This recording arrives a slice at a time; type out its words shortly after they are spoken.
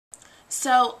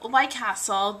So White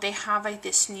Castle, they have like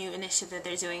this new initiative that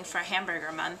they're doing for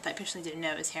Hamburger Month. I personally didn't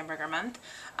know it was Hamburger Month,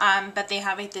 but they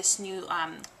have like this new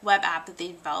web app that they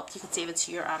developed. You can save it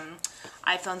to your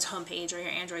iPhone's homepage or your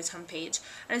Android's homepage,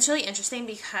 and it's really interesting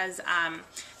because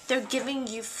they're giving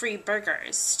you free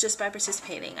burgers just by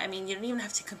participating. I mean, you don't even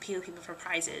have to compete with people for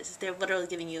prizes. They're literally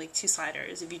giving you like 2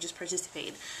 sliders if you just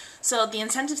participate. So the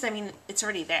incentives, I mean, it's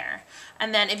already there.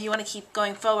 And then if you want to keep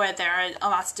going forward, there are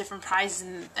lots of different prizes,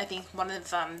 and I think one of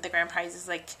the grand prizes is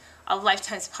like a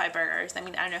lifetime supply of burgers. I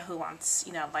mean, I don't know who wants,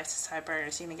 a lifetime supply of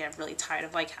burgers. You're going to get really tired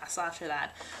of White Castle after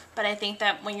that. But I think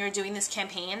that when you're doing this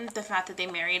campaign, the fact that they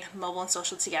married mobile and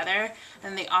social together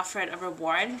and they offered a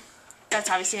reward, that's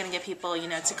obviously going to get people,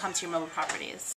 to come to your mobile properties.